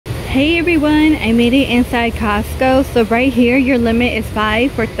Hey everyone, I made it inside Costco. So right here your limit is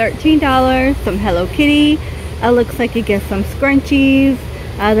 5 for $13. Some Hello Kitty. Looks like you get some scrunchies.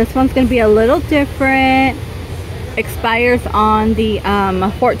 This one's gonna be a little different. Expires on the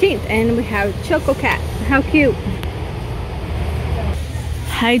 14th, and we have Choco Cat. How cute.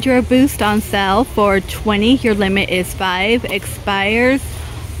 Hydro Boost on sale for $20. Your limit is 5. Expires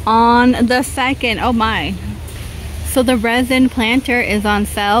on the 2nd. Oh my. So the resin planter is on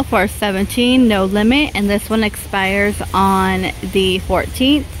sale for $17, no limit, and this one expires on the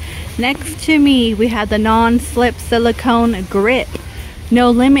 14th. Next to me, we have the non-slip silicone grip,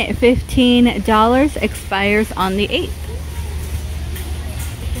 no limit, $15, expires on the 8th.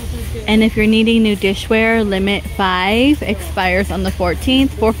 And if you're needing new dishware, limit 5, expires on the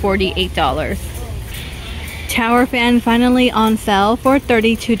 14th for $48. Tower fan finally on sale for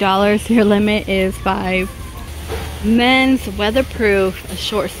 $32. Your limit is 5. Men's weatherproof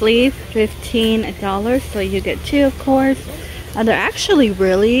short sleeve, $15, so you get 2, of course. They're actually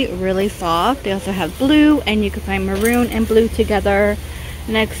really soft. They also have blue, and you can find maroon and blue together.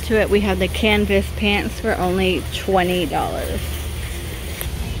 Next to it we have the canvas pants for only $20.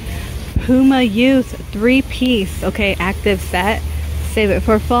 Puma Youth 3-piece, okay, active set. Save it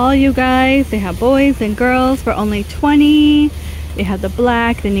for fall, you guys. They have boys and girls for only $20. They have the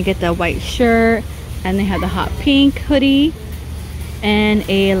black, then you get the white shirt. And they have the hot pink hoodie and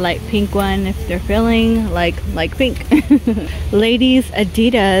a light pink one if they're feeling like pink. Ladies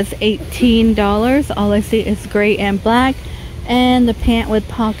Adidas, $18. All I see is gray and black, and the pant with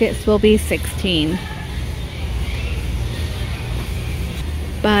pockets will be $16.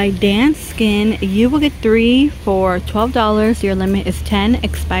 By Dance Skin, you will get 3 for $12. Your limit is 10.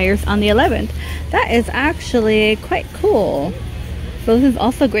 Expires on the 11th. That is actually quite cool. So this is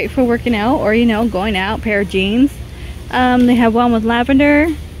also great for working out, or you know, going out. Pair of jeans. They have one with lavender.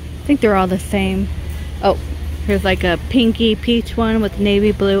 I think they're all the same. Oh, here's like a pinky peach one with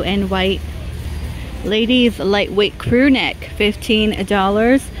navy blue and white. Ladies lightweight crew neck,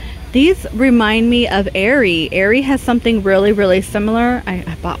 $15. These remind me of Aerie. Aerie has something really similar.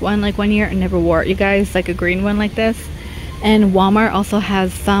 I bought one like 1 year and never wore it, you guys, like a green one like this. And Walmart also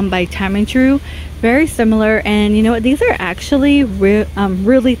has some by Time and True, very similar. And you know what, these are actually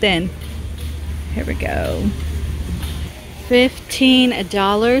really thin. Here we go.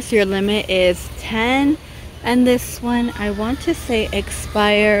 $15. Your limit is 10. And this one, I want to say,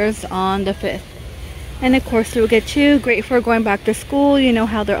 expires on the 5th. And of course you'll get 2. Great for going back to school. You know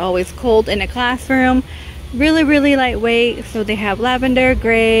how they're always cold in a classroom. Really lightweight. So they have lavender,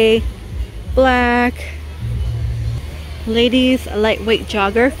 gray, black. Ladies lightweight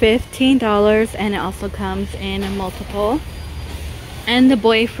jogger, $15, and it also comes in multiple. And the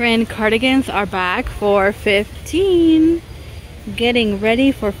boyfriend cardigans are back for $15. Getting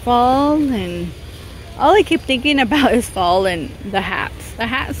ready for fall, and all I keep thinking about is fall and the hats. The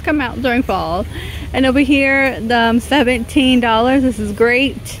hats come out during fall. And over here, the $17. This is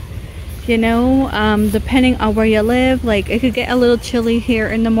great. You know, depending on where you live, like it could get a little chilly here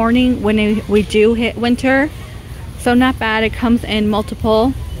in the morning when we do hit winter. So not bad. It comes in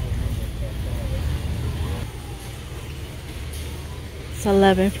multiple. It's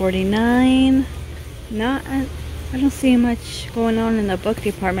 $11.49. I don't see much going on in the book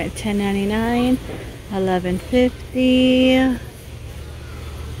department. $10.99. $11.50.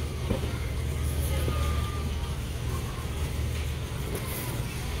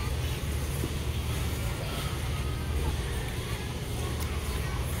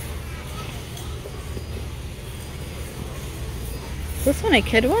 This one a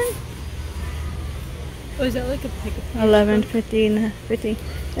kid one? Oh, is that like a $11.50.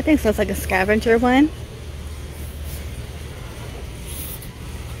 I think so. It's like a scavenger one.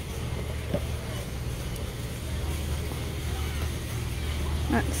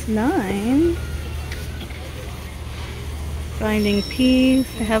 That's $9. Finding Peace.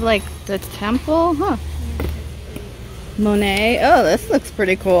 They have like the temple, huh? Monet. Oh, this looks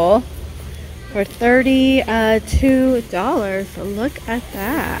pretty cool. For $32. Look at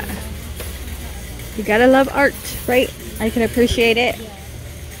that. You gotta love art, right? I can appreciate it.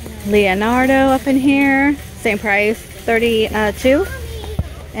 Leonardo up in here, same price, $32.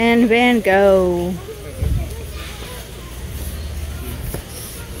 And Van Gogh.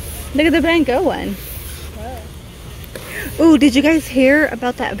 Look at the Van Gogh one. Ooh, did you guys hear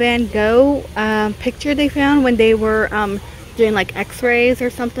about that Van Gogh picture they found when they were doing like x-rays or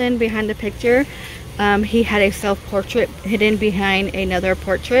something behind the picture? He had a self-portrait hidden behind another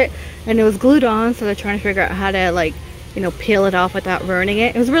portrait, and it was glued on, so they're trying to figure out how to, like, you know, peel it off without ruining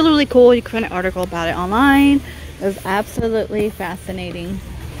it. It was really cool. You can find an article about it online. It was absolutely fascinating.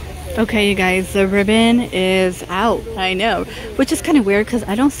 Okay, you guys, the ribbon is out. I know, which is kind of weird because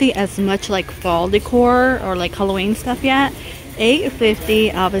I don't see as much like fall decor or like Halloween stuff yet.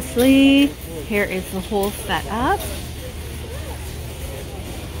 $8.50, obviously. Here is the whole setup.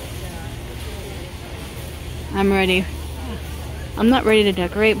 I'm ready. I'm not ready to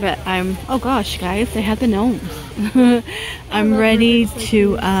decorate, but I'm, oh gosh, guys, they have the gnomes. I'm ready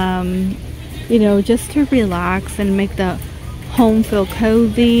to, you know, just to relax and make the home feel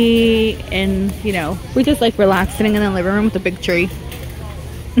cozy, and you know, we just like relax sitting in the living room with a big tree.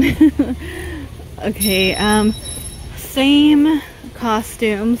 Okay, same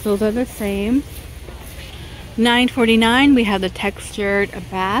costumes, those are the same. $9.49. we have the textured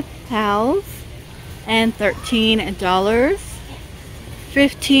bath towels, and $13.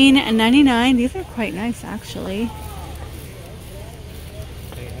 $15.99. these are quite nice actually.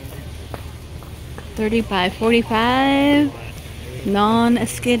 30 by 45.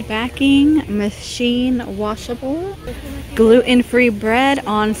 Non-skid backing, machine washable. Gluten-free bread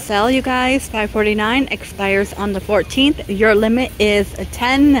on sale, you guys. $5.49, expires on the 14th. Your limit is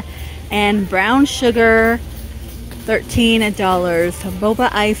 10. And brown sugar, $13. Boba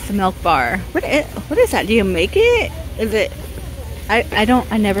ice milk bar. What is that? Do you make it? Is it? I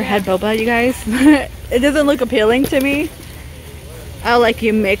never had boba, you guys. It doesn't look appealing to me. Oh, like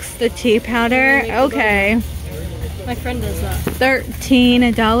you mix the tea powder? Okay. My friend does that.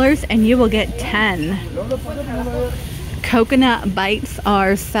 $13, and you will get 10. Coconut bites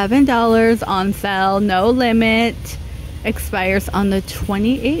are $7 on sale, no limit. Expires on the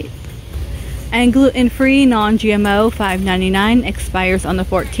 28th. And gluten-free, non-GMO, $5.99. Expires on the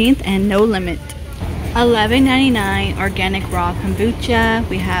 14th, and no limit. $11.99 organic raw kombucha.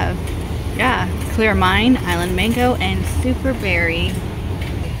 We have, yeah, Clear Mind, Island Mango, and Super Berry.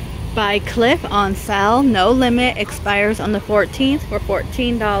 By Cliff on sale, no limit, expires on the 14th for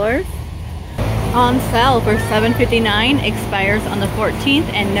 $14. On sale for $7.59, expires on the 14th,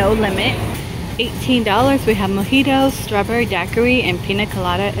 and no limit. $18. We have mojitos, strawberry daiquiri, and pina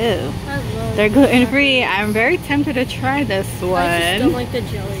colada. Ew. They're gluten-free. I'm very tempted to try this one. I just don't like the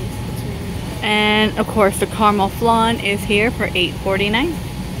jelly. And of course the caramel flan is here for $8.49.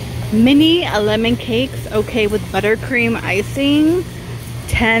 Mini lemon cakes, okay, with buttercream icing.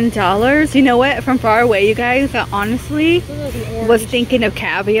 $10. You know what? From far away, you guys, I honestly was thinking of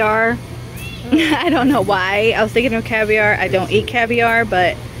caviar. I don't know why. I was thinking of caviar. I don't eat caviar,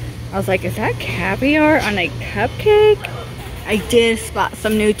 but I was like, is that caviar on a cupcake? I did spot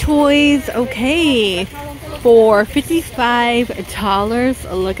some new toys. Okay. For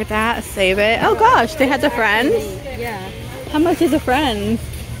 $55. Look at that. Save it. Oh gosh, they had the Friends. Yeah. How much is a Friends?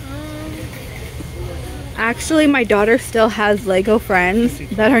 Actually, my daughter still has Lego Friends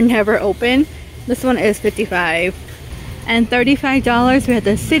that are never open. This one is $55. And $35, we had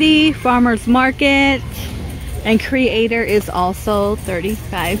the City Farmers Market. And Creator is also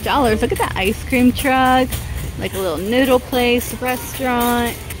 $35. Look at that ice cream truck. Like a little noodle place,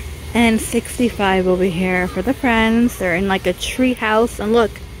 restaurant. And $65 over here for the Friends. They're in like a tree house. And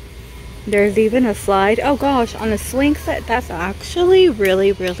look, there's even a slide. Oh gosh, on a swing set. That's actually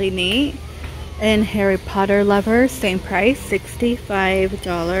really, really neat. And Harry Potter lovers, same price,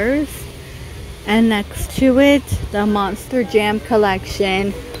 $65. And next to it, the Monster Jam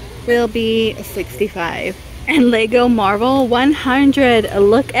collection will be $65. And Lego Marvel, $100.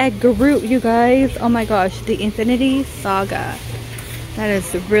 Look at Groot, you guys. Oh my gosh, the Infinity Saga. That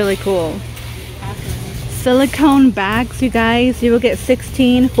is really cool. Silicone bags, you guys. You will get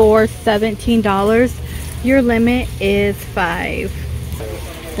 16 for $17. Your limit is 5.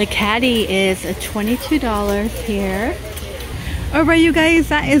 The caddy is $22 here. Alright, you guys,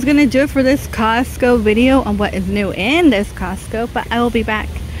 that is going to do it for this Costco video on what is new in this Costco. But I will be back.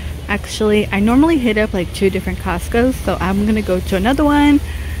 Actually, I normally hit up like 2 different Costcos, so I'm going to go to another one.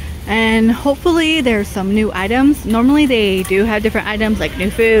 And hopefully there's some new items. Normally they do have different items like new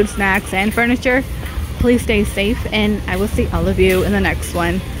food, snacks, and furniture. Please stay safe, and I will see all of you in the next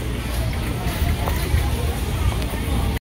one.